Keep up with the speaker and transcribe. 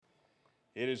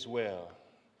It is well.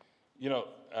 You know,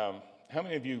 how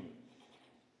many of you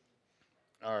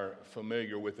are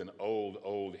familiar with an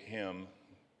old hymn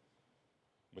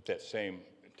with that same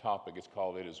topic? It's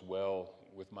called It Is Well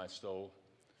With My Soul.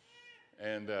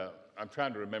 And I'm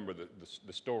trying to remember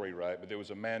the story right, but there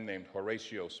was a man named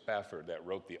Horatio Spafford that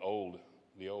wrote the old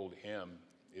hymn,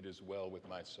 It Is Well With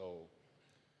My Soul.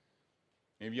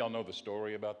 Any of y'all know the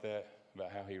story about that,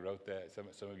 about how he wrote that?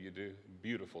 Some of you do.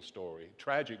 Beautiful story.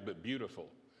 Tragic, but beautiful.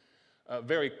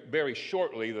 Very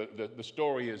shortly, the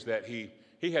story is that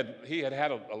he had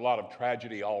a lot of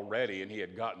tragedy already, and he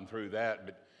had gotten through that,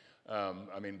 but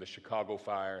the Chicago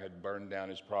fire had burned down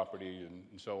his property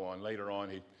and so on. Later on,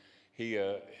 he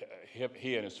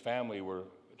and his family were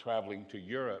traveling to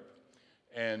Europe,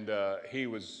 and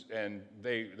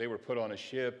they were put on a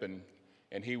ship,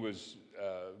 and he was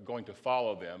going to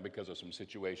follow them because of some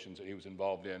situations that he was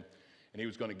involved in, and he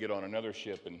was going to get on another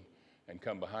ship and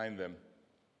come behind them,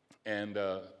 and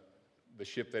the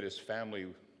ship that his family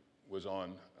was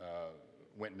on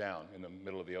went down in the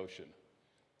middle of the ocean,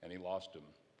 and he lost him.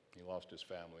 He lost his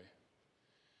family,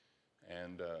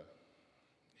 and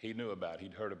he knew about it.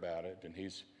 He'd heard about it, and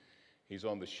he's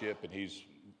on the ship, and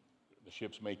the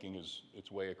ship's making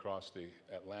its way across the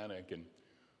Atlantic, and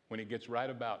when he gets right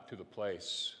about to the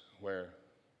place where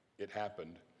it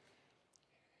happened,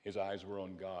 his eyes were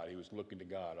on God. He was looking to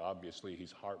God. Obviously,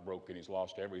 he's heartbroken. He's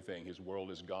lost everything. His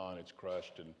world is gone. It's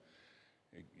crushed, and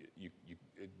you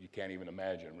can't even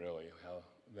imagine really how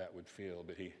that would feel.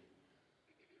 But he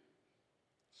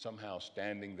somehow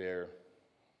standing there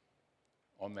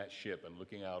on that ship and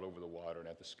looking out over the water and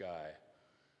at the sky,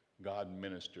 God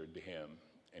ministered to him,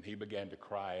 and he began to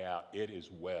cry out, "It is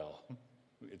well.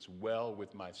 It's well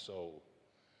with my soul.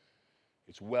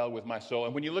 It's well with my soul."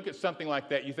 And when you look at something like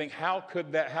that, you think, how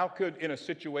could in a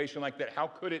situation like that, how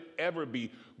could it ever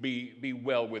be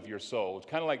well with your soul? It's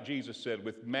kind of like Jesus said,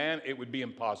 with man, it would be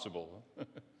impossible.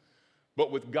 But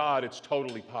with God, it's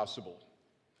totally possible.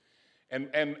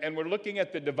 And we're looking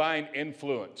at the divine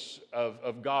influence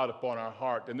of God upon our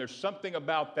heart. And there's something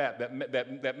about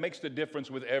that makes the difference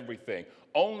with everything.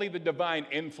 Only the divine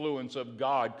influence of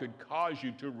God could cause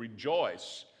you to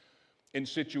rejoice in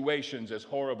situations as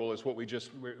horrible as what we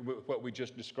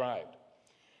just described.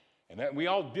 And that we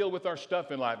all deal with our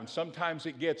stuff in life, and sometimes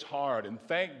it gets hard. And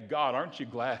thank God, aren't you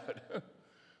glad?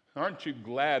 Aren't you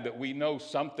glad that we know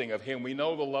something of Him? We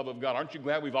know the love of God. Aren't you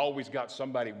glad we've always got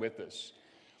somebody with us?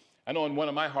 I know in one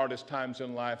of my hardest times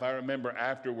in life, I remember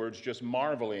afterwards just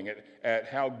marveling at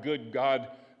how good God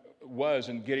was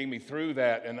in getting me through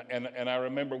that. And I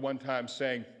remember one time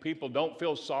saying, people, don't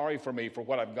feel sorry for me for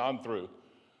what I've gone through.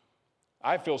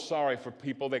 I feel sorry for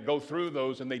people that go through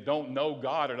those and they don't know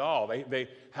God at all.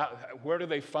 Where do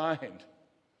they find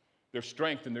their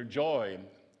strength and their joy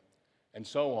and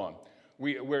so on?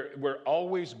 We're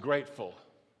always grateful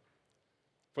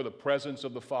for the presence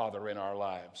of the Father in our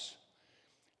lives.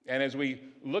 And as we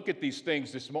look at these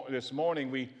things this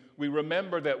morning, we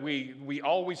remember that we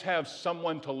always have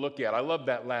someone to look at. I love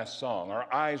that last song,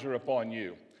 Our Eyes Are Upon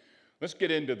You. Let's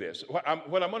get into this. What I'm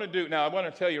going to do now, I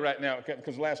want to tell you right now,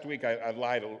 because last week I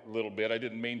lied a little bit. I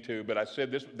didn't mean to, but I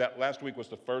said that last week was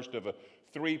the first of a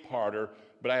three-parter,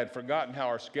 but I had forgotten how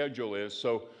our schedule is.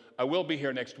 So I will be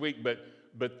here next week,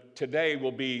 but today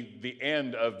will be the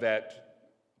end of that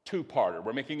two-parter.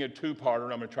 We're making a two-parter,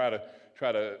 and I'm going to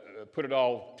try to put it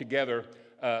all together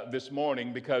this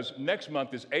morning, because next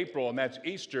month is April, and that's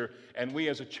Easter, and we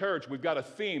as a church, we've got a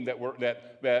theme that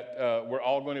we're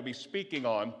all going to be speaking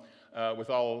on with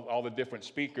all the different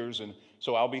speakers. And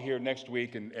so I'll be here next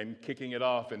week and kicking it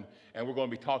off, and we're going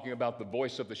to be talking about the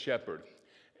voice of the shepherd,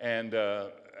 and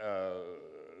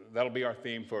that'll be our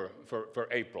theme for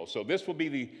April. So this will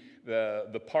be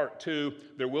the part two.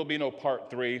 There will be no part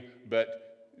three, but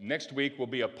next week will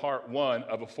be a part one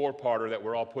of a four-parter that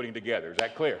we're all putting together. Is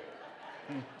that clear?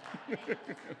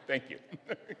 Thank you.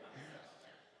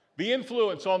 The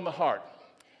influence on the heart.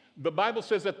 The Bible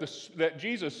says that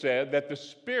Jesus said that the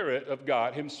Spirit of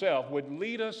God Himself would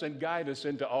lead us and guide us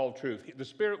into all truth. The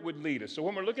Spirit would lead us. So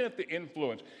when we're looking at the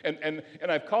influence, and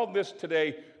I've called this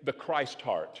today the Christ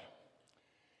heart.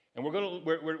 And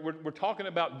we're talking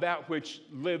about that which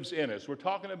lives in us. We're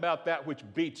talking about that which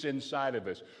beats inside of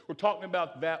us. We're talking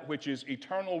about that which is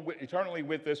eternally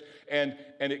with us, and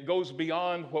it goes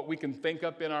beyond what we can think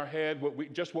up in our head,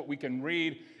 what we can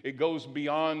read. It goes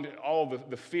beyond all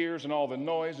the fears and all the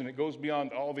noise, and it goes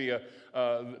beyond all the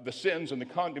sins and the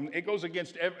condemn.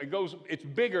 It's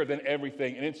bigger than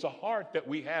everything, and it's a heart that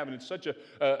we have, and it's such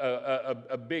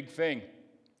a big thing.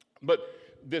 But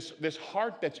this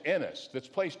heart that's in us, that's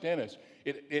placed in us,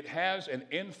 it has an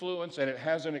influence and it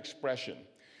has an expression.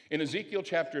 In Ezekiel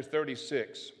chapter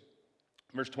 36,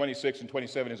 verse 26 and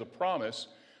 27 is a promise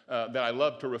that I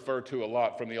love to refer to a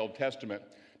lot from the Old Testament,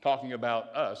 talking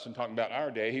about us and talking about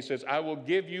our day. He says, I will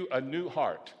give you a new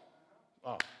heart.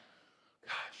 Oh,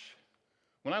 gosh.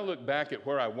 When I look back at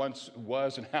where I once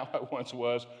was and how I once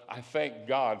was, I thank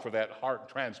God for that heart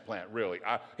transplant, really.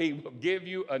 He will give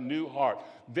you a new heart.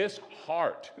 This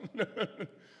heart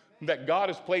that God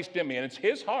has placed in me, and it's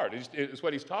His heart, is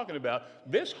what He's talking about.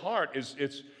 This heart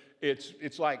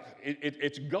it's like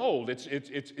it's gold.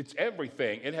 It's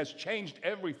everything. It has changed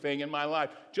everything in my life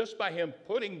just by Him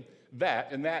putting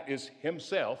that, and that is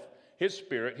Himself, His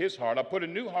Spirit, His heart. I'll put a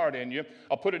new heart in you.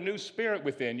 I'll put a new spirit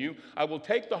within you. I will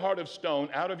take the heart of stone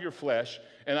out of your flesh,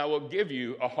 and I will give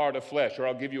you a heart of flesh, or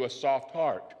I'll give you a soft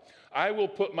heart. I will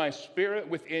put my spirit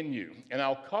within you, and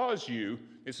I'll cause you,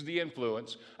 this is the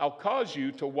influence, I'll cause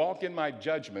you to walk in my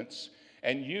judgments,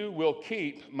 and you will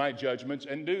keep my judgments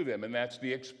and do them. And that's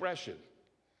the expression.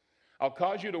 I'll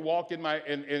cause you to walk in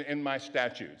my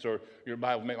statutes, or your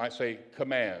Bible might say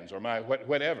commands, or my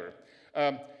whatever.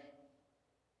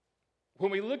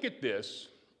 When we look at this,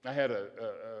 I had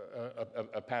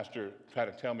a pastor try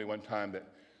to tell me one time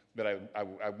that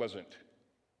I wasn't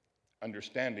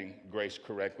understanding grace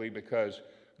correctly, because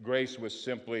grace was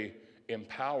simply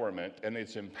empowerment, and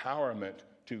it's empowerment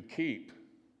to keep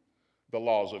the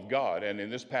laws of God. And in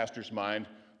this pastor's mind,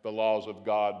 the laws of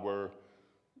God were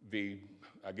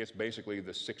basically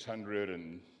the 600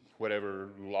 and whatever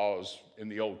laws in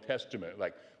the Old Testament.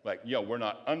 Like, we're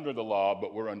not under the law,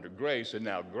 but we're under grace, and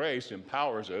now grace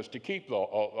empowers us to keep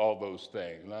all those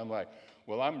things. And I'm like,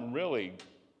 well, I'm really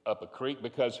up a creek,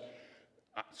 because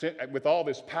with all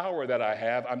this power that I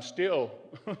have, I'm still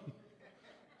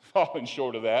falling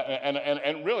short of that.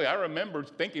 And really, I remember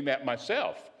thinking that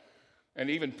myself, and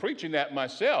even preaching that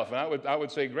myself. And I would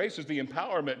say grace is the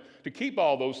empowerment to keep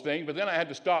all those things, but then I had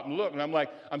to stop and look, and I'm like,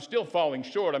 I'm still falling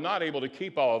short. I'm not able to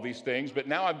keep all of these things, but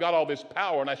now I've got all this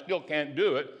power, and I still can't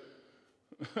do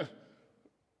it.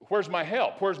 Where's my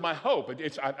help? Where's my hope?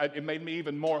 It made me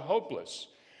even more hopeless.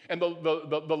 And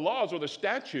the laws or the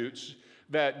statutes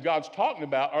that God's talking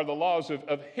about are the laws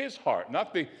of His heart,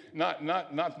 not the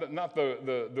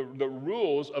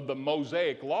rules of the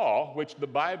Mosaic law, which the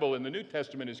Bible in the New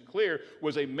Testament is clear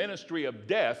was a ministry of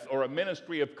death or a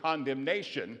ministry of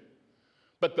condemnation,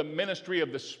 but the ministry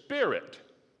of the Spirit,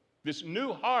 this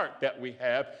new heart that we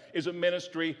have, is a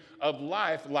ministry of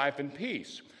life and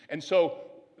peace. And so,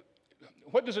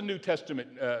 what does the New Testament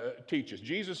teach us?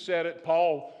 Jesus said it,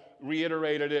 Paul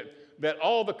reiterated it, that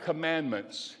all the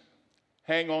commandments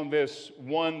hang on this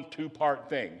one two-part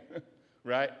thing,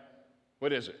 right?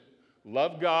 What is it?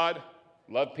 Love God,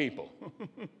 love people.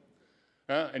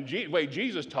 And the way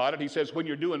Jesus taught it, He says, when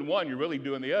you're doing one, you're really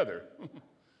doing the other,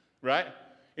 right?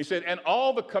 He said, and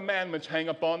all the commandments hang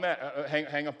up on that.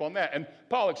 Hang up on that. And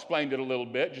Paul explained it a little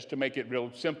bit, just to make it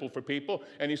real simple for people.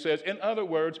 And he says, in other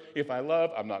words, if I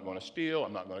love, I'm not going to steal,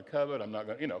 I'm not going to covet, I'm not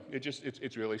going to,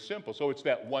 it's really simple. So it's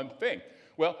that one thing.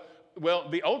 Well,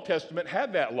 the Old Testament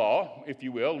had that law, if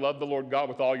you will, love the Lord God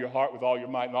with all your heart, with all your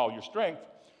might, and all your strength.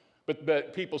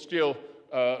 But people still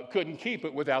couldn't keep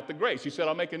it without the grace. He said,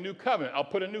 I'll make a new covenant. I'll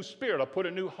put a new spirit. I'll put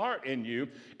a new heart in you.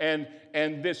 And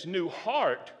this new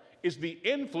heart is the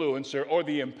influencer or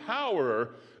the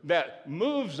empowerer that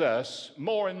moves us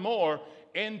more and more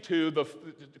into the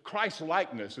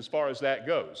Christ-likeness as far as that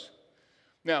goes.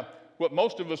 Now, what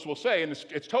most of us will say, and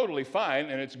it's totally fine,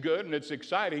 and it's good, and it's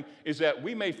exciting, is that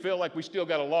we may feel like we still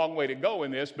got a long way to go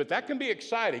in this, but that can be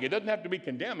exciting. It doesn't have to be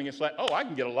condemning. It's like, oh, I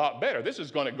can get a lot better. This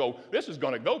is going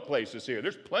to go places here.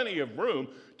 There's plenty of room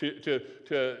to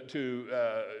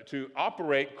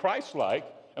operate Christ-like,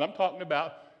 and I'm talking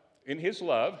about in His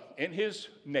love, in His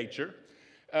nature.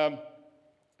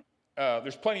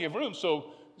 There's plenty of room,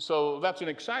 so that's an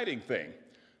exciting thing.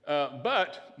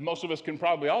 But most of us can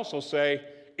probably also say,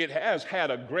 it has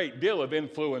had a great deal of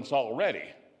influence already.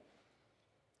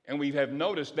 And we have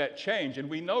noticed that change. And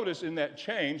we notice in that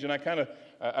change, and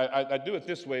I do it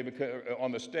this way because,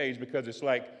 on the stage, because it's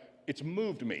like it's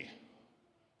moved me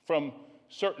from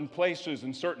certain places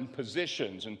and certain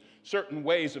positions and certain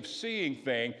ways of seeing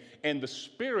things. And the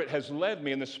Spirit has led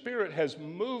me, and the Spirit has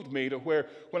moved me to where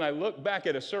when I look back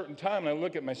at a certain time and I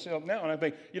look at myself now and I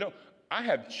think, I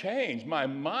have changed. My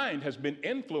mind has been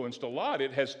influenced a lot.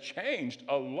 It has changed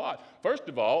a lot. First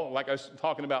of all, like I was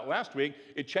talking about last week,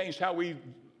 it changed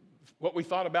what we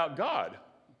thought about God,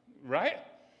 right?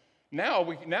 Now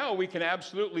we can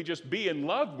absolutely just be in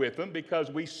love with Him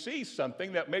because we see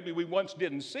something that maybe we once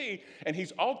didn't see, and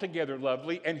He's altogether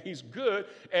lovely, and He's good,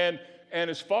 and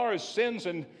as far as sins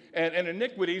and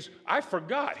iniquities, I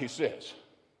forgot, He says.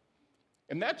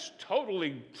 And that's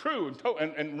totally true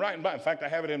and right and by. In fact, I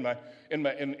have it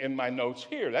in my notes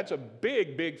here. That's a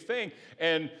big, big thing.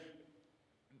 And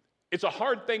it's a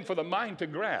hard thing for the mind to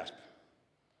grasp.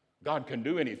 God can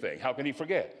do anything. How can he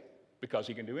forget? Because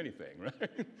he can do anything,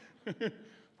 right?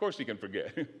 Of course he can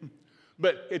forget.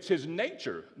 But it's his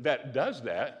nature that does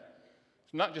that.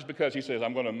 It's not just because he says,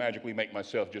 I'm going to magically make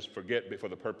myself just forget for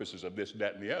the purposes of this,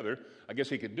 that, and the other. I guess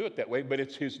he could do it that way, but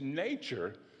it's his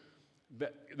nature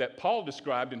that Paul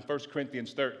described in 1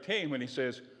 Corinthians 13 when he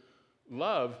says,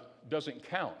 love doesn't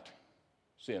count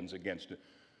sins against it.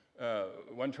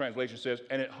 One translation says,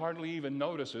 and it hardly even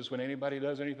notices when anybody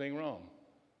does anything wrong.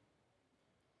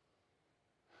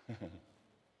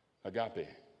 Agape.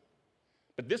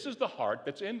 But this is the heart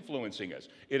that's influencing us.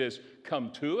 It has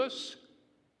come to us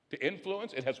to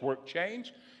influence. It has worked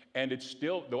change, and it's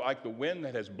still like the wind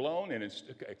that has blown, and it's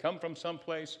come from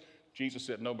someplace. Jesus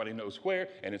said nobody knows where,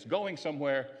 and it's going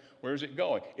somewhere. Where is it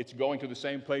going? It's going to the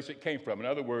same place it came from. In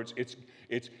other words, it's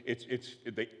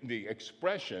the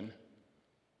expression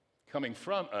coming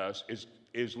from us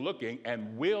is looking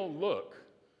and will look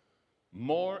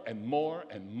more and more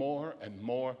and more and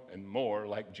more and more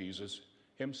like Jesus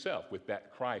himself, with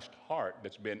that Christ heart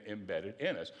that's been embedded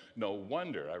in us. No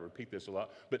wonder, I repeat this a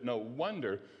lot, but no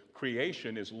wonder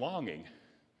creation is longing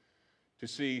to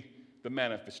see the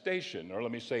manifestation, or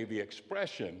let me say the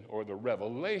expression or the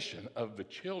revelation of the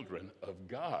children of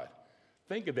God.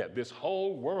 Think of that, this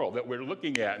whole world that we're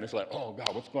looking at, and it's like, oh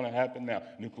God, what's going to happen now?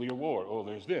 Nuclear war, oh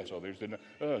there's this, oh there's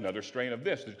another strain of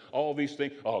this, there's all these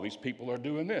things, oh these people are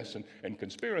doing this, and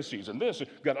conspiracies, and this,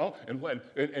 got all, and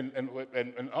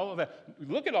all of that.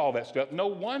 Look at all that stuff. No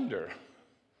wonder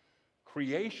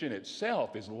creation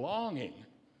itself is longing.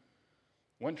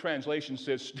 One translation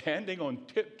says, standing on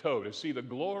tiptoe to see the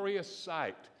glorious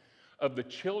sight of the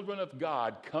children of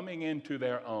God coming into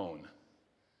their own.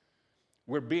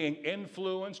 We're being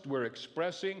influenced, we're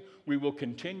expressing, we will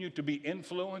continue to be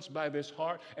influenced by this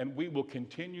heart, and we will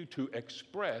continue to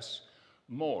express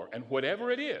more. And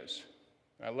whatever it is,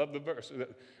 I love the verse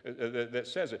that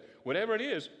says it, whatever it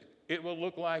is, it will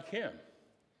look like him.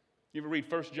 You ever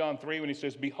read 1 John 3 when he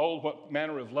says, behold, what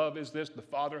manner of love is this the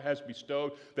Father has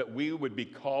bestowed, that we would be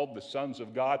called the sons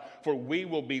of God, for we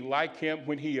will be like him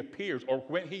when he appears, or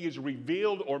when he is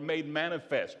revealed or made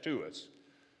manifest to us.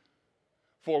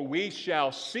 For we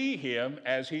shall see him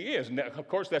as he is. And of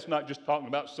course, that's not just talking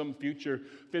about some future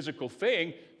physical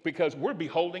thing, because we're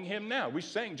beholding him now. We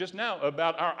sang just now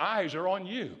about our eyes are on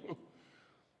you.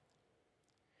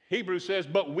 Hebrews says,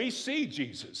 but we see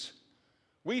Jesus.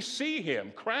 We see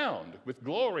him crowned with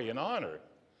glory and honor.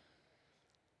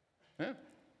 Huh?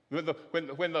 When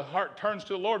the heart turns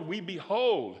to the Lord, we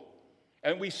behold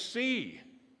and we see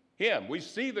him. We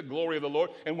see the glory of the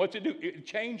Lord, and what's it do? It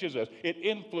changes us. It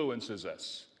influences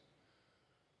us.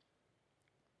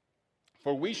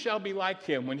 For we shall be like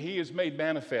him when he is made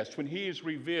manifest, when he is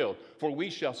revealed, for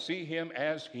we shall see him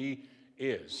as he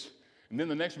is. And then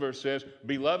the next verse says,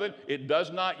 beloved, it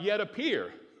does not yet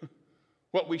appear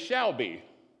what we shall be.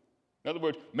 In other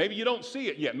words, maybe you don't see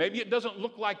it yet. Maybe it doesn't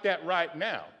look like that right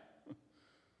now.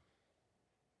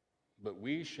 But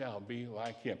we shall be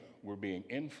like him. We're being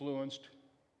influenced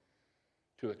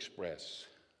to express.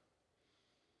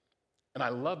 And I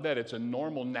love that it's a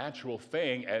normal, natural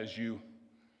thing as you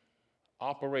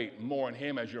operate more in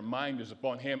him, as your mind is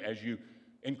upon him, as you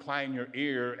incline your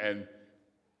ear and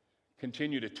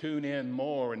continue to tune in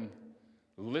more and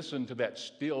listen to that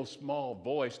still small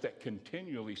voice that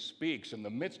continually speaks in the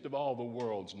midst of all the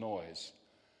world's noise.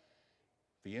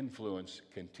 The influence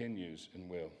continues and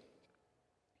will.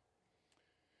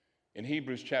 In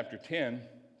Hebrews chapter 10,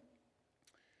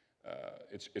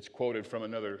 it's quoted from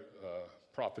another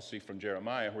prophecy from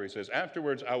Jeremiah where he says,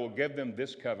 afterwards I will give them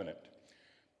this covenant.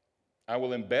 I will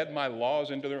embed my laws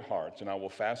into their hearts, and I will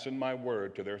fasten my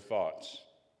word to their thoughts.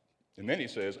 And then he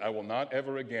says, I will not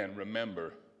ever again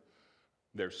remember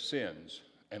their sins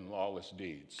and lawless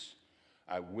deeds.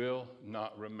 I will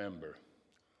not remember.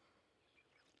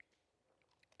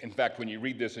 In fact, when you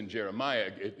read this in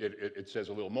Jeremiah, it says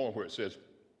a little more where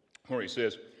he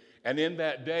says, and in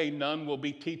that day none will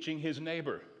be teaching his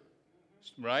neighbor,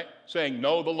 right? Saying,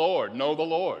 know the Lord, know the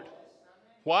Lord.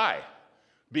 Why?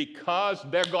 Because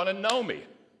they're going to know me.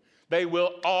 They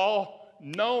will all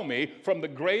know me, from the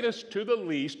greatest to the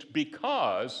least,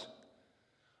 because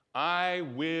I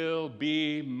will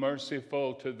be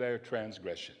merciful to their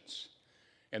transgressions,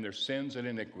 and their sins and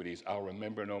iniquities I'll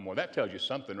remember no more. That tells you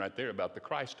something right there about the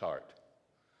Christ heart,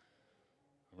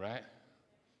 right?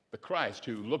 The Christ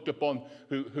who looked upon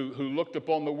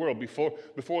the world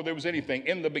before there was anything.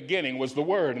 In the beginning was the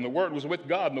Word, and the Word was with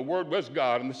God, and the Word was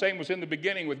God, and the same was in the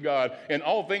beginning with God, and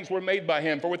all things were made by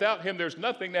him. For without him there's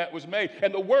nothing that was made.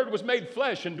 And the Word was made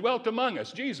flesh and dwelt among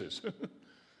us, Jesus.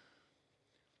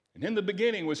 And in the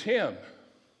beginning was him.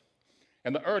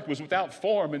 And the earth was without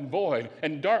form and void,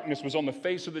 and darkness was on the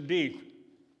face of the deep.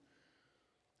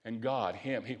 And God,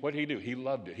 him, what did he do? He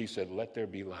loved it. He said, let there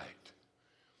be light.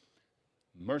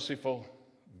 Merciful,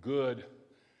 good,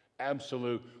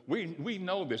 absolute. We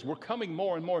know this. We're coming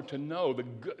more and more to know the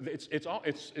good.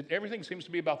 Everything seems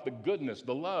to be about the goodness,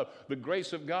 the love, the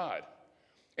grace of God,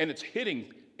 and it's hitting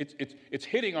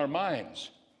our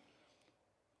minds.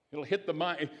 It'll hit the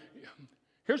mind.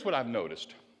 Here's what I've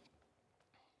noticed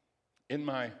in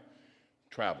my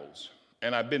travels,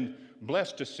 and I've been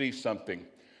blessed to see something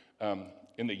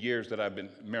in the years that I've been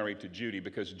married to Judy,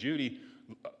 because Judy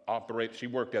she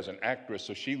worked as an actress,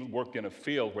 so she worked in a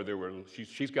field where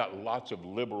she's got lots of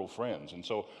liberal friends, and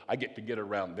so I get to get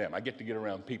around them. I get to get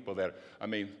around people that,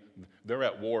 they're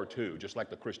at war too, just like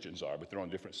the Christians are, but they're on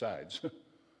different sides.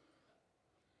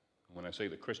 When I say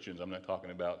the Christians, I'm not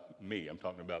talking about me. I'm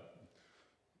talking about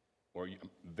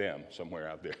them somewhere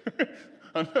out there.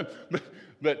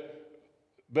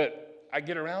 but I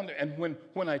get around it, and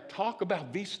when I talk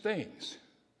about these things,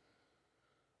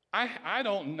 I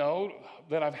don't know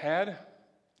that I've had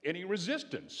any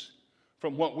resistance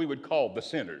from what we would call the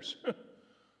sinners.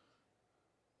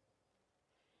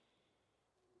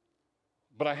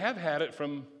 But I have had it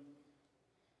from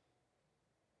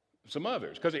some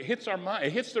others, because it hits our mind.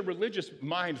 It hits the religious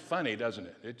mind funny, doesn't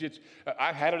it?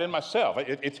 I've had it in myself.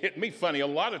 It's hit me funny a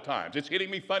lot of times. It's hitting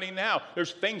me funny now.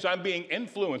 There's things I'm being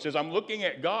influenced as I'm looking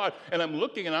at God, and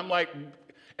I'm like,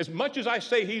 as much as I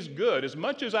say he's good, as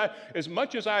much as I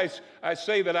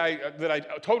say that I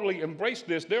totally embrace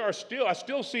this, I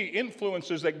still see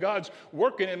influences that God's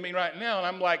working in me right now, and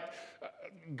I'm like,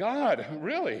 God,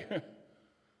 really?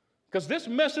 Because this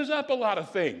messes up a lot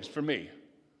of things for me.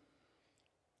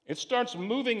 It starts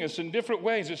moving us in different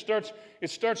ways. It starts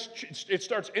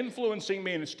influencing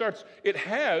me, and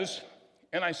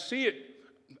and I see it.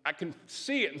 I can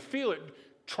see it and feel it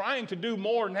trying to do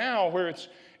more now, where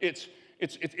it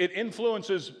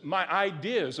influences my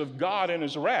ideas of God and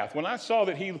his wrath. When I saw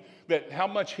that how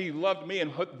much he loved me,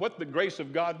 and what the grace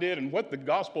of God did, and what the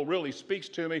gospel really speaks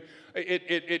to me,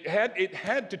 it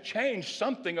had to change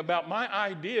something about my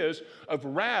ideas of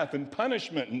wrath and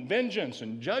punishment and vengeance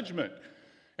and judgment.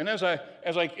 And as I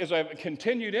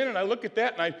continued in, and I look at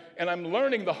that, and I'm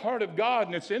learning the heart of God,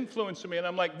 and it's influencing me, and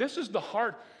I'm like, this is the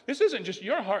heart. This isn't just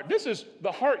your heart. This is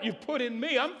the heart you've put in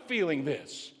me. I'm feeling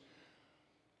this.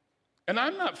 And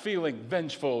I'm not feeling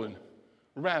vengeful and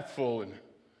wrathful, and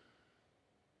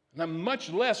I'm much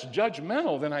less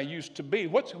judgmental than I used to be.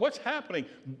 What's happening?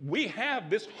 We have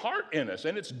this heart in us,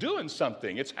 and it's doing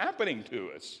something. It's happening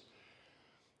to us.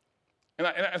 And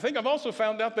I think I've also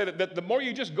found out that the more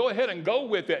you just go ahead and go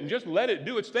with it and just let it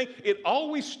do its thing, it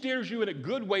always steers you in a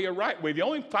good way, a right way. The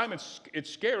only time it's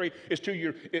scary is to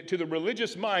the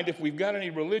religious mind, if we've got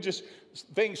any religious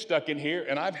things stuck in here,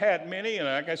 and I've had many, and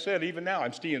like I said, even now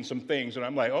I'm seeing some things, and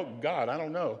I'm like, oh, God, I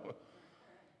don't know.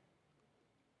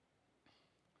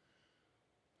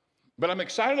 But I'm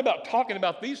excited about talking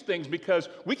about these things because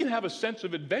we can have a sense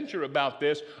of adventure about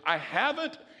this. I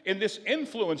haven't, in this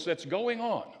influence that's going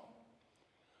on,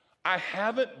 I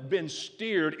haven't been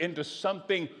steered into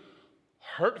something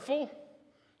hurtful,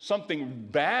 something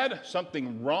bad,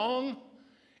 something wrong.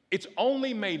 It's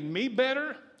only made me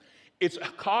better. It's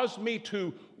caused me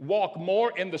to walk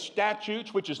more in the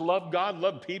statutes, which is love God,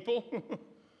 love people.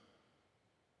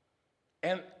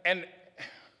 and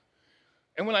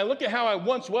when I look at how I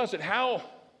once was, at how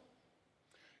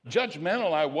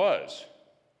judgmental I was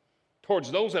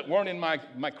towards those that weren't in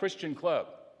my Christian club,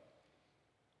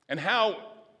 and how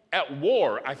at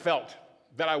war I felt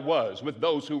that I was with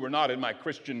those who were not in my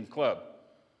Christian club.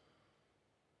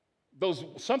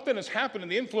 Something has happened in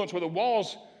the influence where the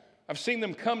walls, I've seen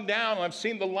them come down, and I've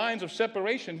seen the lines of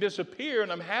separation disappear,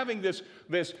 and I'm having this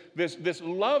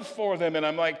love for them, and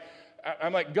I'm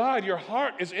like, God, your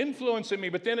heart is influencing me.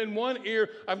 But then in one ear,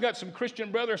 I've got some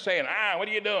Christian brothers saying, what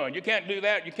are you doing? You can't do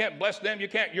that. You can't bless them.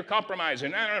 You're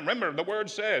compromising. Remember, the word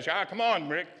says, come on,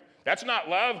 Rick. That's not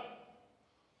love.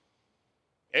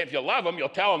 If you love them, you'll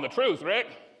tell them the truth, Rick.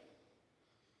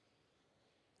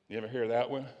 You ever hear that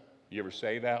one? You ever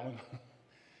say that one?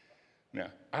 Now,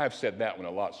 I've said that one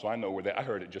a lot, so I know where I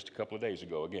heard it just a couple of days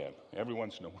ago again. Every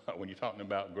once in a while, when you're talking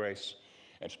about grace,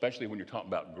 and especially when you're talking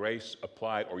about grace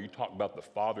applied, or you talk about the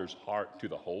Father's heart to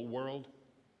the whole world,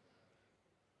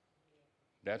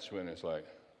 that's when it's like,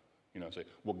 Say,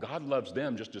 well, God loves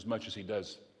them just as much as he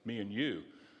does me and you.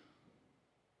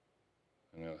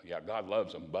 Yeah, God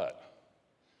loves them, but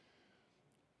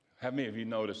how many of you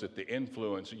noticed that the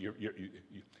influence,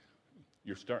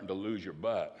 you're starting to lose your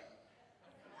butt?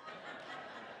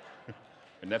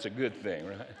 And that's a good thing,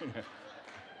 right?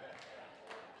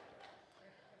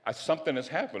 Something has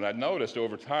happened. I noticed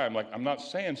over time, like, I'm not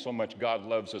saying so much God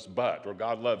loves us but, or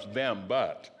God loves them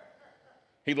but.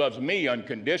 He loves me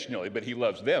unconditionally, but he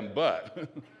loves them but.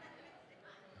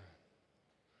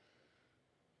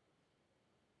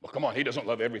 Well, come on, he doesn't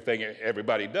love everything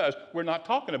everybody does. We're not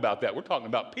talking about that. We're talking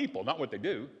about people, not what they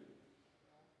do.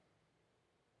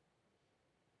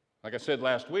 Like I said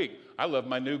last week, I love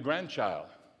my new grandchild.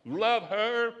 Love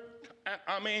her.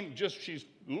 I mean, she's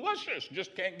luscious.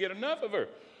 Just can't get enough of her.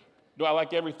 Do I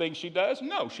like everything she does?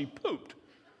 No, she pooped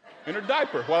in her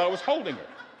diaper while I was holding her.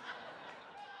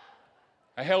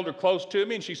 I held her close to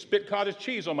me and she spit cottage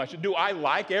cheese on my shoe. Do I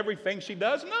like everything she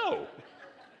does? No.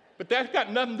 But that's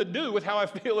got nothing to do with how I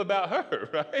feel about her,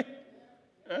 right?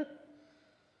 Huh?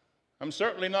 I'm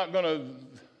certainly not going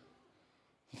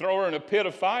to throw her in a pit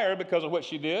of fire because of what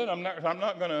she did. I'm not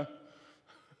going to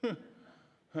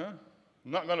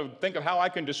I'm not going to think of how I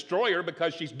can destroy her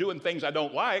because she's doing things I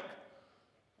don't like.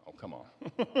 Oh, come on.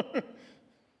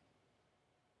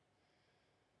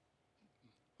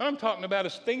 What I'm talking about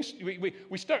is things,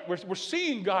 we're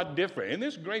seeing God different. In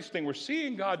this grace thing, we're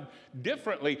seeing God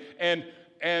differently. And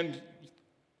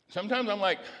sometimes I'm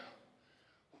like,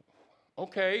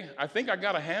 okay, I think I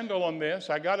got a handle on this.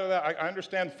 I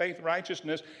understand faith,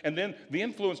 righteousness, and then the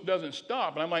influence doesn't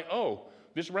stop. And I'm like, oh,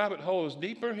 this rabbit hole is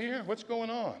deeper here? What's going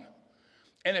on?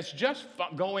 And it's just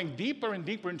going deeper and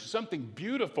deeper into something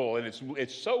beautiful, and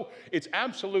it's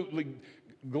absolutely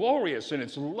glorious, and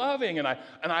it's loving, and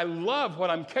I love what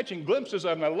I'm catching glimpses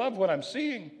of, and I love what I'm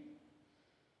seeing.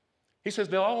 He says,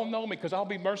 they'll all know me because I'll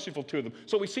be merciful to them.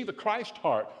 So we see the Christ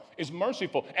heart is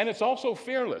merciful, and it's also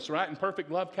fearless, right? And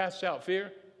perfect love casts out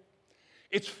fear.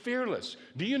 It's fearless.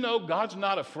 Do you know God's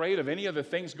not afraid of any of the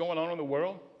things going on in the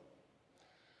world?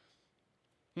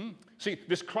 See,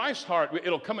 this Christ heart,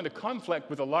 it'll come into conflict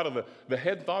with a lot of the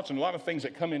head thoughts and a lot of things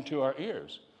that come into our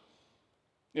ears.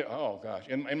 Yeah, oh, gosh.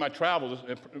 In my travels,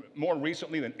 more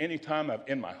recently than any time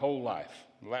in my whole life,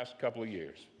 the last couple of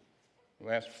years, the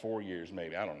last 4 years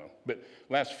maybe, I don't know, but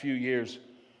last few years,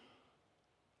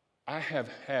 I have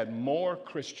had more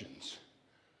Christians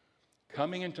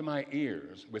coming into my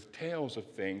ears with tales of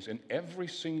things, and every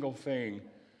single thing,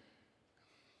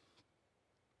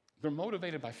 they're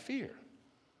motivated by fear.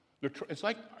 It's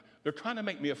like they're trying to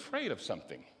make me afraid of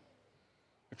something.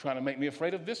 They're trying to make me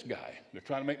afraid of this guy. They're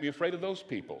trying to make me afraid of those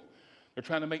people. They're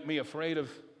trying to make me afraid of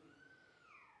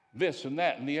this and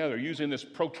that and the other, using this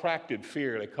protracted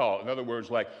fear, they call it. In other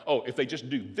words, like, oh, if they just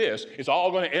do this, it's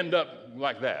all going to end up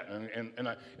like that.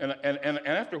 And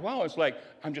after a while, it's like,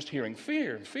 I'm just hearing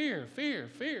fear, fear, fear,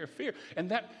 fear, fear. And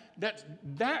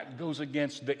that goes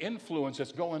against the influence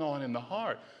that's going on in the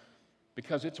heart.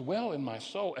 Because it's well in my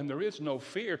soul, and there is no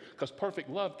fear, because perfect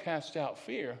love casts out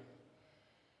fear.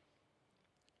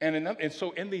 And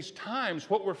so in these times,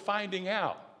 what we're finding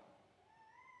out,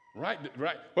 right,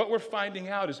 what we're finding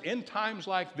out is in times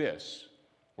like this,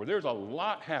 where there's a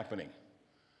lot happening,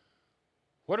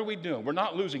 what are we doing? We're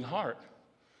not losing heart.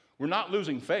 We're not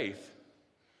losing faith.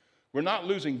 We're not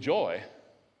losing joy.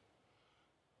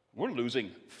 We're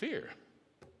losing fear.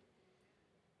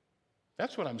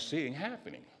 That's what I'm seeing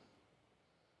happening.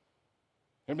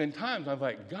 There have been times I'm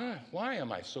like, God, why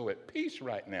am I so at peace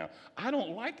right now? I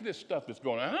don't like this stuff that's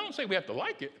going on. And I don't say we have to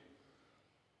like it.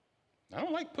 I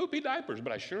don't like poopy diapers,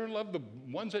 but I sure love the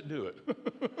ones that do it.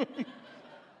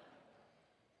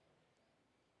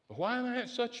 But why am I at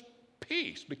such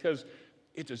peace? Because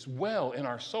it is well in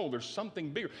our soul. There's something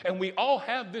bigger. And we all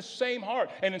have this same heart.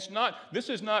 And this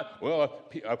is not, well,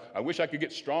 I wish I could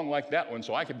get strong like that one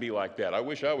so I could be like that. I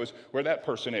wish I was where that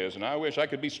person is. And I wish I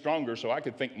could be stronger so I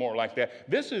could think more like that.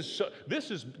 This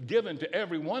is given to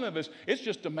every one of us. It's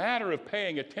just a matter of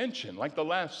paying attention. Like the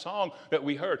last song that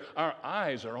we heard, our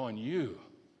eyes are on you.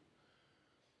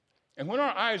 And when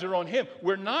our eyes are on him,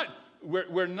 we're not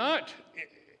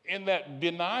in that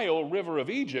denial river of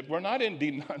Egypt. We're not in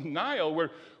denial. We're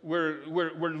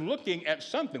looking at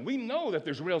something. We know that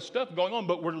there's real stuff going on,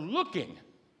 but we're looking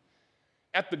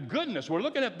at the goodness. We're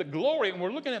looking at the glory, and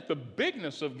we're looking at the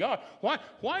bigness of God.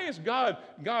 Why is God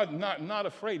not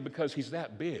afraid? Because he's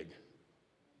that big.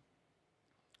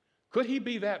 Could he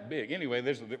be that big? Anyway,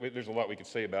 there's a lot we could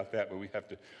say about that, but we have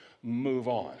to move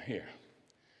on here.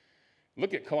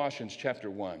 Look at Colossians chapter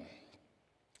 1.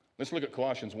 Let's look at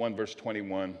Colossians 1, verse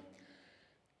 21.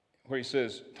 where he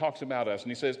says, talks about us, and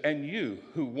he says, and you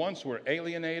who once were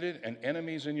alienated and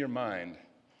enemies in your mind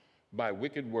by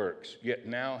wicked works, yet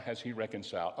now has he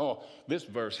reconciled. Oh, this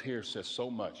verse here says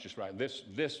so much, just right.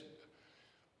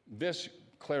 This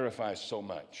clarifies so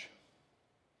much.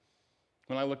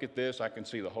 When I look at this, I can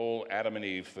see the whole Adam and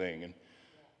Eve thing and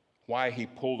why he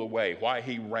pulled away, why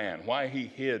he ran, why he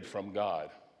hid from God.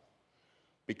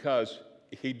 Because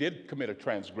he did commit a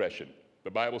transgression.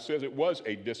 The Bible says it was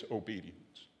a disobedience.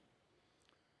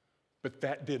 But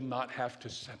that did not have to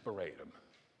separate him.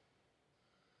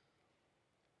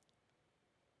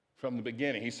 From the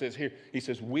beginning, he says here,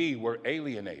 we were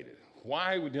alienated.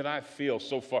 Why did I feel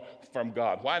so far from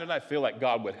God? Why did I feel like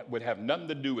God would have nothing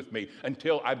to do with me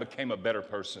until I became a better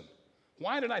person?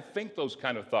 Why did I think those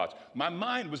kind of thoughts? My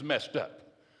mind was messed up.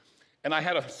 And I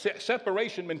had a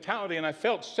separation mentality, and I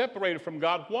felt separated from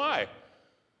God. Why?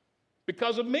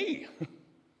 Because of me.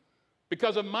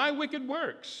 Because of my wicked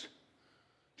works.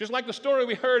 Just like the story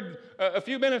we heard a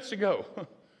few minutes ago.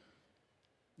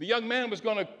 The young man was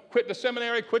going to quit the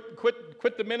seminary, quit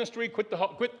the ministry, quit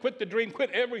the dream,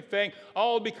 quit everything,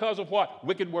 all because of what?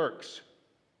 Wicked works.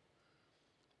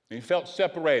 And he felt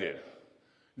separated.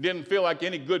 Didn't feel like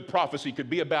any good prophecy could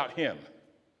be about him.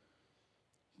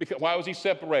 Because, why was he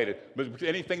separated? Was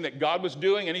anything that God was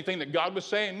doing, anything that God was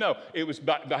saying? No, it was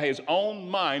by his own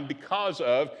mind because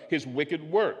of his wicked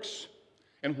works.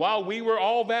 And while we were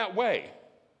all that way,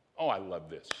 oh, I love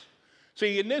this.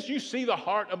 See, in this, you see the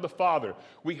heart of the Father.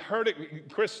 We heard it,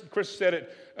 Chris said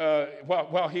it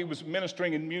while he was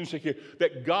ministering in music here,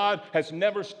 that God has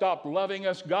never stopped loving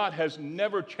us. God has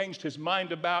never changed his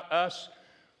mind about us.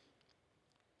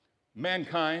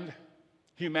 Mankind,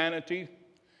 humanity.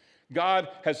 God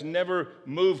has never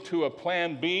moved to a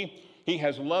plan B. He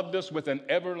has loved us with an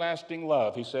everlasting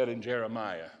love, he said in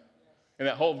Jeremiah. And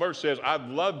that whole verse says, I've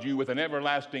loved you with an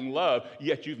everlasting love,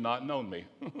 yet you've not known me.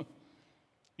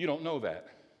 You don't know that.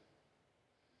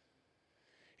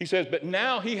 He says, but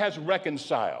now he has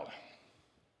reconciled.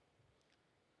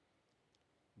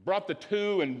 Brought the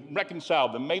two and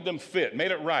reconciled them, made them fit,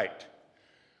 made it right.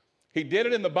 He did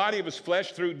it in the body of his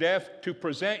flesh through death to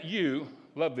present you,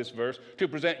 love this verse, to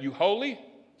present you holy.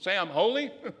 Say, I'm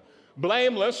holy.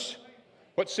 Blameless.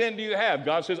 What sin do you have?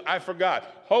 God says, I forgot.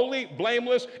 Holy,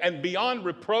 blameless, and beyond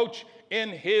reproach in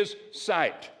his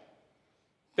sight.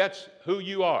 That's who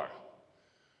you are.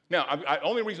 Now,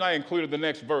 only reason I included the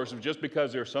next verse is just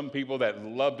because there are some people that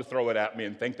love to throw it at me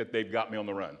and think that they've got me on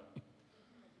the run.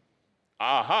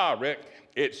 Aha, Rick.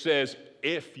 It says,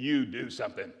 if you do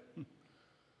something.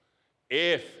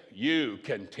 If you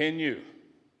continue.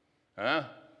 Huh?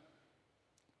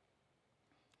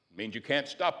 Means you can't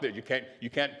stop there. You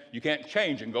can't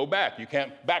change and go back. You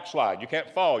can't backslide. You can't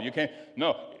fall.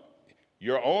 No.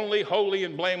 You're only holy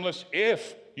and blameless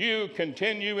if you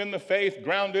continue in the faith,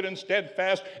 grounded and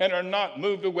steadfast, and are not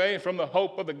moved away from the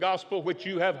hope of the gospel which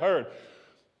you have heard.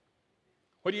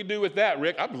 What do you do with that,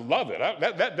 Rick? I love it.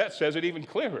 That says it even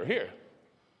clearer here.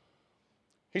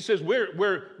 He says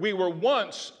we were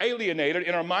once alienated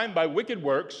in our mind by wicked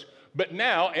works, but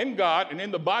now in God and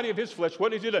in the body of his flesh,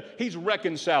 what is it? He's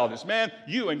reconciled us. Man,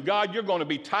 you and God, you're going to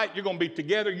be tight. You're going to be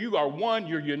together. You are one.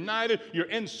 You're united. You're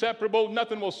inseparable.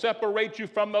 Nothing will separate you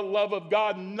from the love of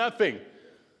God. Nothing.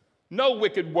 No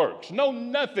wicked works. No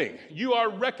nothing. You are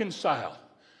reconciled.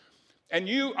 And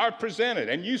you are presented.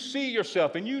 And you see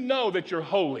yourself. And you know that you're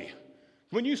holy.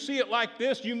 When you see it like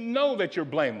this, you know that you're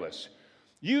blameless.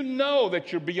 You know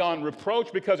that you're beyond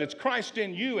reproach because it's Christ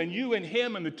in you and you in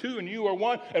him and the two and you are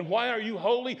one. And why are you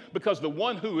holy? Because the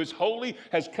one who is holy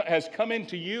has come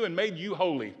into you and made you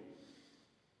holy.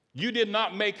 You did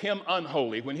not make him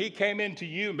unholy. When he came into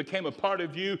you and became a part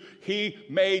of you, he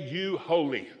made you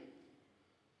holy.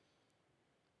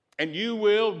 And you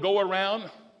will go around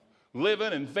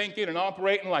living and thinking and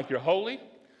operating like you're holy,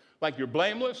 like you're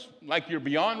blameless, like you're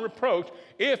beyond reproach,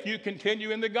 if you continue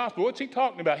in the gospel. What's he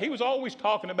talking about? He was always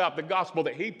talking about the gospel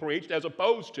that he preached as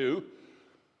opposed to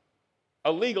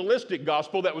a legalistic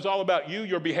gospel that was all about you,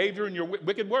 your behavior, and your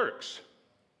wicked works.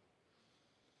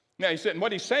 Now, he said, and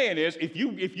what he's saying is, if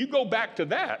you go back to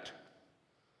that,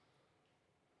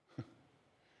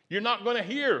 you're not going to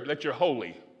hear that you're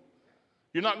holy.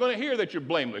 You're not going to hear that you're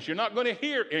blameless. You're not going to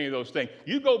hear any of those things.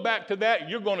 You go back to that,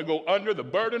 you're going to go under the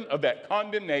burden of that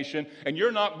condemnation, and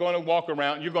you're not going to walk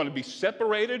around. You're going to be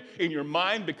separated in your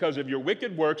mind because of your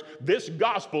wicked works. This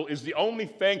gospel is the only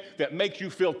thing that makes you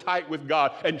feel tight with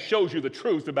God and shows you the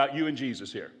truth about you and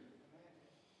Jesus here.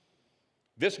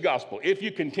 This gospel, if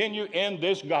you continue in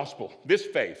this gospel, this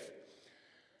faith.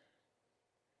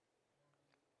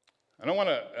 And I want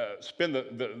to spend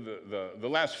the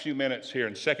last few minutes here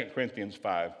in 2 Corinthians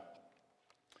 5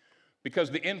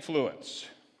 Because the influence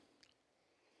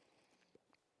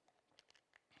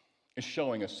is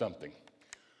showing us something.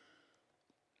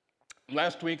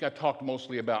 Last week I talked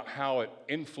mostly about how it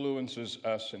influences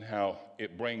us and how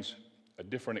it brings a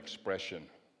different expression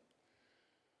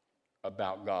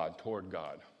about God, toward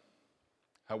God,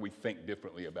 how we think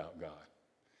differently about God.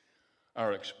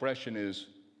 Our expression is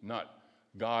not,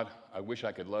 God, I wish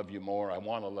I could love you more, I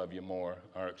want to love you more.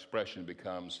 Our expression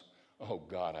becomes, oh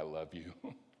God, I love you.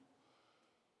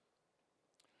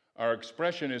 Our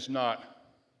expression is not,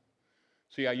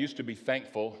 see, I used to be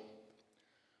thankful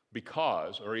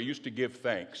because, or I used to give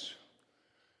thanks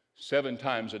 7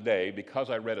 times a day because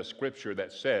I read a scripture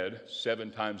that said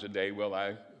 7 times a day will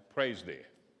I praise thee.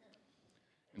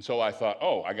 And so I thought,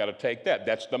 oh, I got to take that.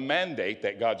 That's the mandate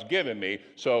that God's given me.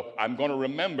 So I'm going to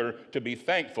remember to be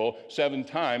thankful 7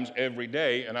 times every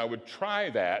day, and I would try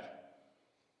that.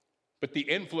 But the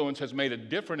influence has made a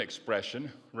different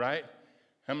expression, right?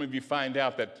 How many of you find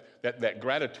out that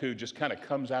gratitude just kind of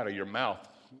comes out of your mouth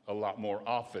a lot more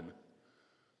often?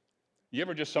 You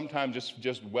ever just sometimes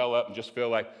just well up and just feel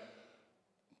like,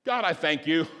 God, I thank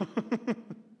you.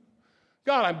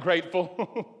 God, I'm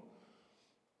grateful.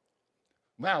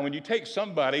 Wow, when you take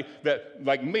somebody that,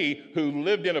 like me, who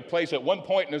lived in a place at one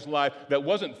point in his life that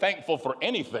wasn't thankful for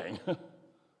anything,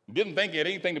 didn't think he had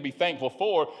anything to be thankful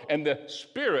for, and the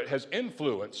Spirit has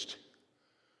influenced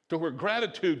to where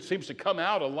gratitude seems to come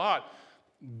out a lot.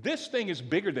 This thing is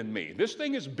bigger than me. This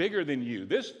thing is bigger than you.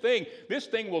 This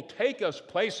thing will take us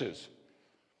places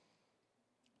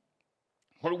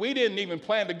where we didn't even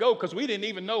plan to go because we didn't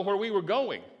even know where we were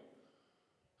going.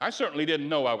 I certainly didn't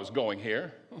know I was going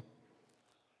here.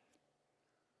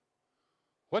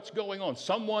 What's going on?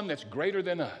 Someone that's greater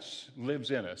than us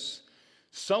lives in us.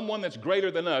 Someone that's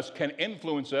greater than us can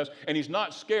influence us, and he's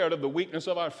not scared of the weakness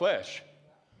of our flesh.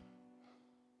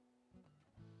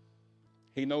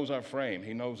 He knows our frame.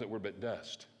 He knows that we're but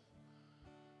dust.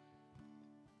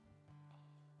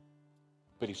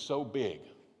 But he's so big,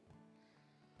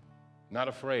 not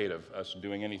afraid of us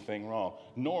doing anything wrong,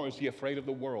 nor is he afraid of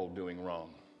the world doing wrong.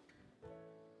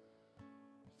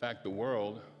 In fact, the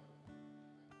world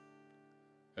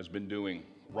has been doing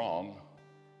wrong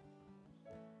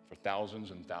for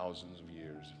thousands and thousands of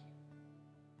years,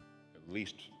 at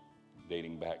least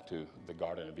dating back to the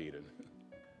Garden of Eden.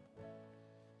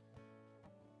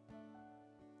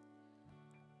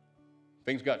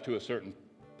 Things got to a certain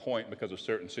point because of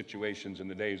certain situations in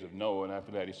the days of Noah, and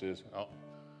after that he says, oh,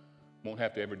 won't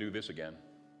have to ever do this again.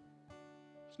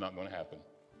 It's not going to happen.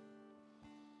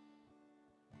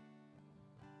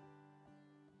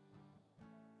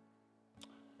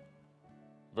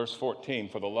 Verse 14,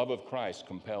 for the love of Christ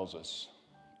compels us,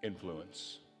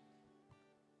 influence.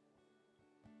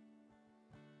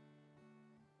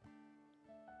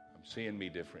 I'm seeing me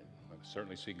different. I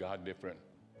certainly see God different.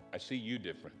 I see you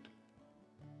different.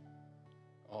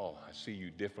 Oh, I see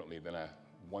you differently than I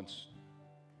once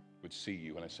would see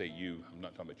you. When I say you, I'm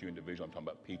not talking about you individually, I'm talking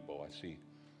about people. I see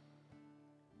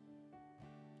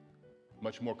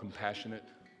much more compassionate,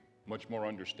 much more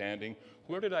understanding.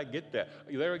 Where did I get that?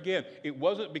 There again, it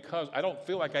wasn't because I don't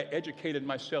feel like I educated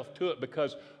myself to it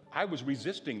because I was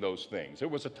resisting those things. There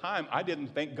was a time I didn't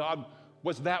think God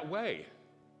was that way.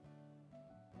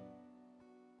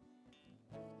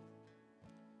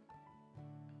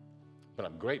 But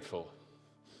I'm grateful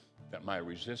that my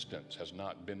resistance has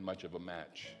not been much of a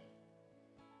match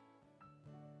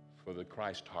for the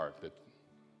Christ heart that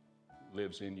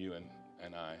lives in you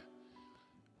and I.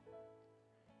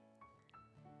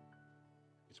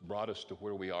 It's brought us to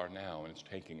where we are now, and it's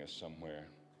taking us somewhere,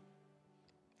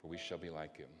 for we shall be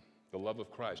like him. The love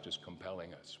of Christ is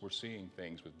compelling us. We're seeing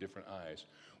things with different eyes.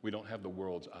 We don't have the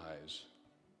world's eyes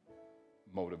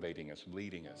motivating us,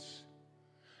 leading us.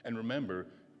 And remember,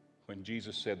 when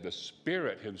Jesus said the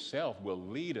Spirit himself will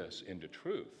lead us into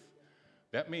truth,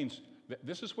 that means that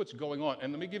this is what's going on.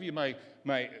 And let me give you my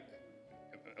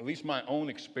at least my own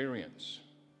experience.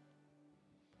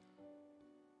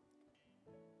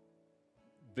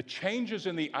 The changes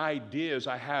in the ideas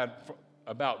I had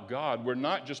about God were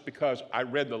not just because I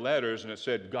read the letters and it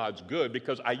said God's good,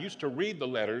 because I used to read the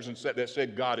letters and that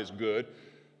said God is good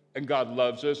and God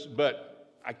loves us, but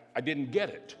I didn't get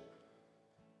it.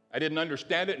 I didn't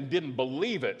understand it and didn't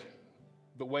believe it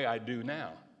the way I do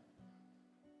now.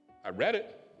 I read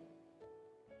it.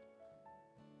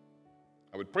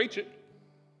 I would preach it.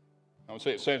 I would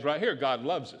say, it says right here, God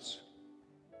loves us.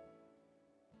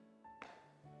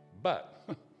 But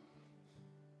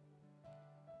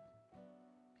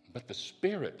the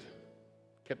Spirit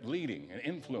kept leading and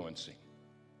influencing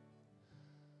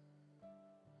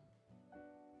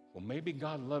Well, maybe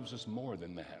God loves us more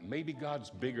than that. Maybe God's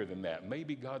bigger than that.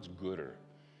 Maybe God's gooder.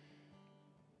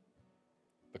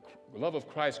 The love of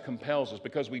Christ compels us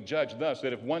because we judge thus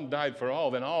that if one died for all,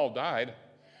 then all died.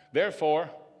 Therefore,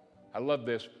 I love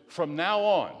this, from now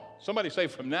on, somebody say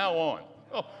from now on,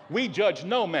 oh, we judge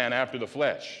no man after the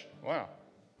flesh. Wow.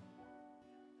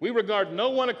 We regard no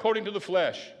one according to the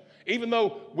flesh. Even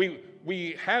though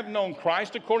we have known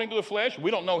Christ according to the flesh, we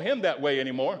don't know him that way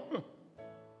anymore.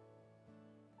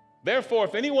 Therefore,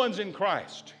 if anyone's in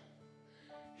Christ,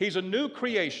 he's a new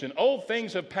creation. Old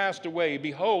things have passed away.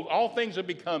 Behold, all things have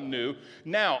become new.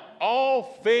 Now, all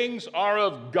things are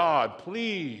of God.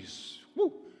 Please.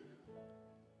 Woo.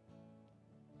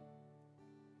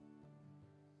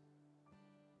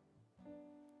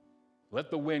 Let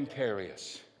the wind carry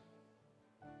us.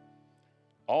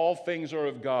 All things are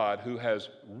of God, who has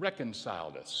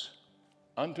reconciled us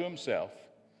unto himself.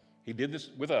 He did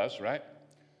this with us, right?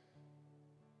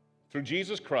 Through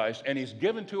Jesus Christ, and he's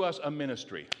given to us a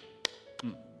ministry.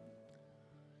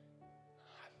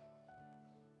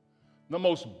 The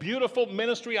most beautiful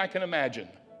ministry I can imagine.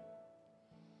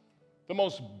 The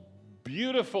most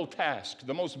beautiful task,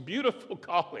 the most beautiful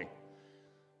calling.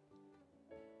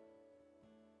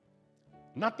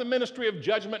 Not the ministry of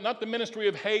judgment, not the ministry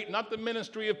of hate, not the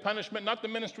ministry of punishment, not the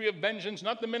ministry of vengeance,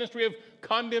 not the ministry of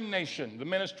condemnation, the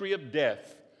ministry of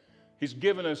death. He's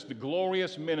given us the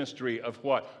glorious ministry of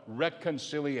what?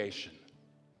 Reconciliation.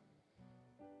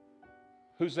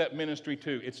 Who's that ministry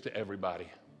to? It's to everybody.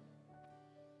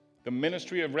 The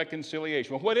ministry of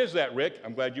reconciliation. Well, what is that, Rick?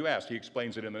 I'm glad you asked. He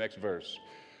explains it in the next verse.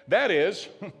 That is,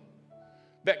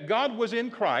 that God was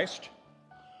in Christ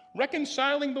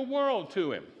reconciling the world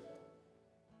to him.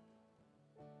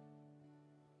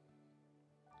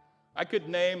 I could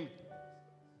name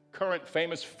current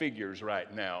famous figures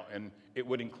right now, and it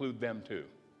would include them too.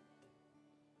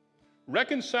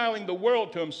 Reconciling the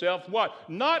world to himself, what?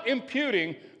 Not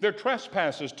imputing their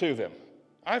trespasses to them.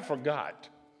 I forgot.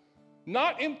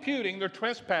 Not imputing their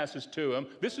trespasses to him.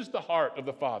 This is the heart of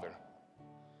the Father.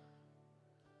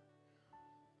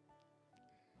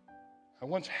 I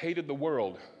once hated the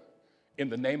world in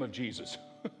the name of Jesus.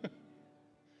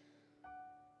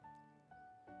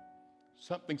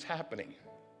 Something's happening.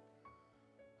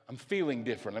 I'm feeling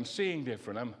different. I'm seeing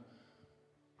different.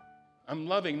 I'm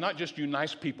loving not just you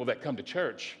nice people that come to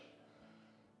church.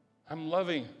 I'm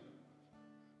loving,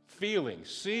 feeling,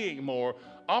 seeing more,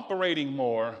 operating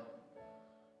more,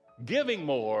 giving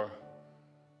more,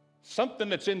 something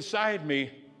that's inside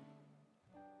me,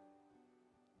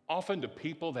 often to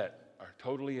people that are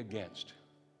totally against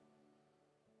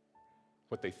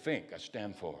what they think I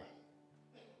stand for.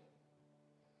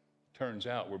 Turns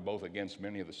out we're both against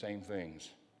many of the same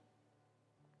things.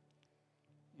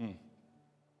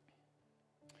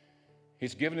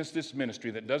 He's given us this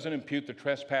ministry that doesn't impute the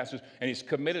trespasses, and he's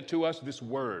committed to us this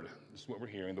word. This is what we're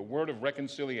hearing, the word of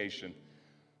reconciliation.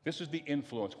 This is the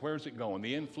influence. Where is it going?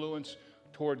 The influence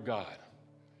toward God,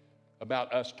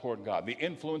 about us toward God. The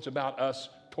influence about us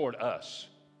toward us.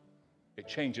 It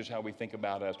changes how we think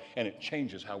about us, and it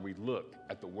changes how we look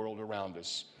at the world around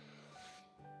us.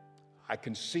 I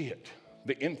can see it.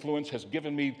 The influence has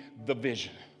given me the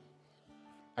vision.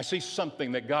 I see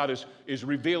something that God is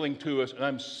revealing to us, and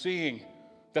I'm seeing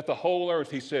that the whole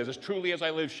earth, he says, as truly as I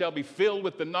live, shall be filled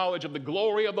with the knowledge of the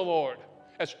glory of the Lord.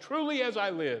 As truly as I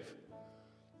live.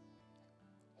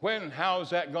 When and how is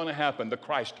that going to happen? The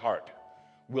Christ heart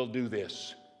will do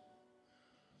this.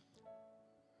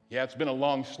 Yeah, it's been a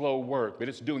long, slow work, but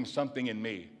it's doing something in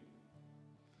me.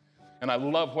 And I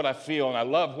love what I feel, and I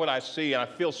love what I see, and I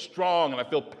feel strong, and I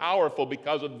feel powerful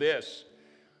because of this.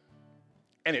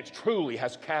 And it truly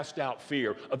has cast out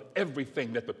fear of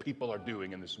everything that the people are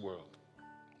doing in this world.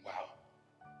 Wow.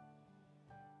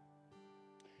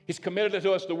 He's committed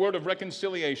to us the word of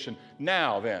reconciliation.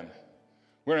 Now then,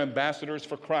 we're ambassadors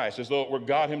for Christ, as though it were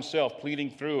God himself pleading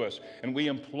through us. And we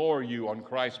implore you on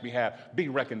Christ's behalf, be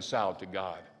reconciled to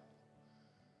God.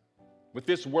 With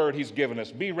this word he's given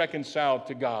us, be reconciled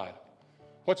to God.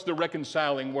 What's the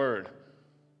reconciling word?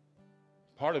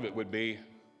 Part of it would be,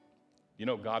 you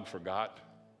know, God forgot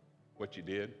what you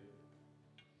did.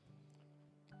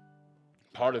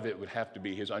 Part of it would have to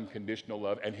be his unconditional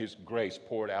love and his grace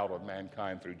poured out on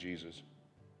mankind through Jesus.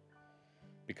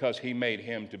 Because he made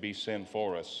him to be sin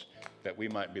for us, that we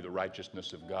might be the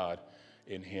righteousness of God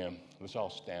in him. Let's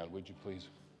all stand, would you please?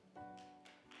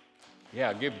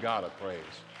 Yeah, give God a praise.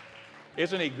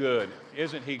 Isn't he good?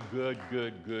 Isn't he good,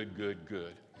 good, good, good,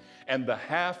 good? And the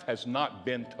half has not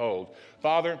been told.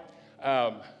 Father,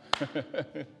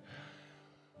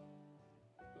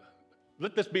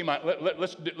 let this be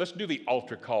let's do the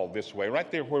altar call this way, right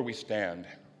there where we stand.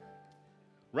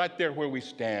 right there where we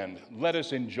stand, let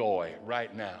us enjoy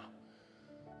right now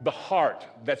the heart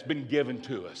that's been given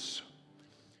to us.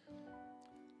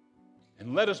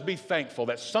 And let us be thankful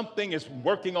that something is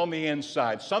working on the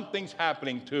inside. Something's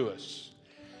happening to us.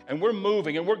 And we're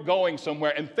moving and we're going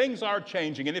somewhere and things are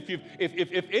changing. And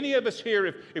if any of us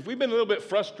here, if we've been a little bit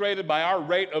frustrated by our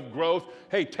rate of growth,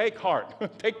 hey, take heart.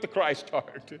 Take the Christ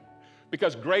heart.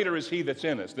 Because greater is He that's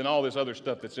in us than all this other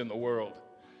stuff that's in the world.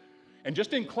 And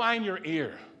just incline your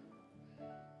ear.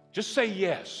 Just say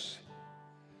yes.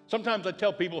 Sometimes I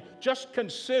tell people, just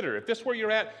consider, if this is where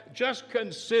you're at, just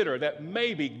consider that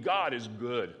maybe God is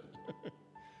good.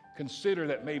 Consider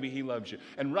that maybe He loves you.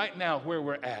 And right now, where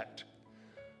we're at,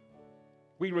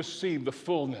 we receive the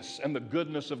fullness and the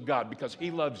goodness of God because He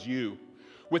loves you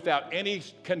without any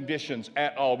conditions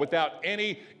at all, without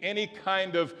any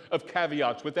kind of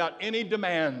caveats, without any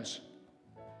demands.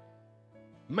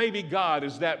 Maybe God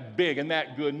is that big and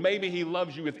that good. Maybe He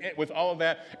loves you with all of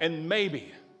that, and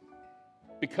maybe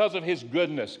because of His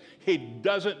goodness, it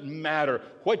doesn't matter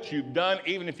what you've done,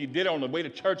 even if you did it on the way to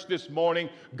church this morning,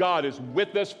 God is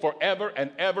with us forever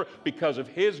and ever because of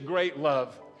His great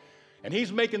love. And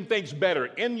He's making things better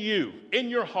in you, in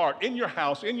your heart, in your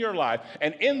house, in your life,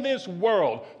 and in this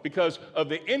world because of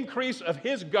the increase of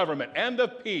His government and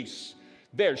of peace.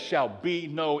 There shall be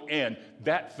no end.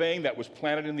 That thing that was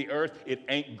planted in the earth, it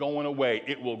ain't going away.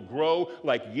 It will grow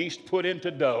like yeast put into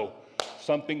dough.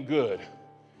 Something good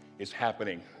is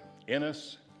happening in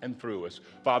us and through us.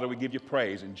 Father, we give you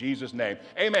praise in Jesus' name.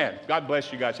 Amen. God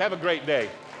bless you guys. Have a great day.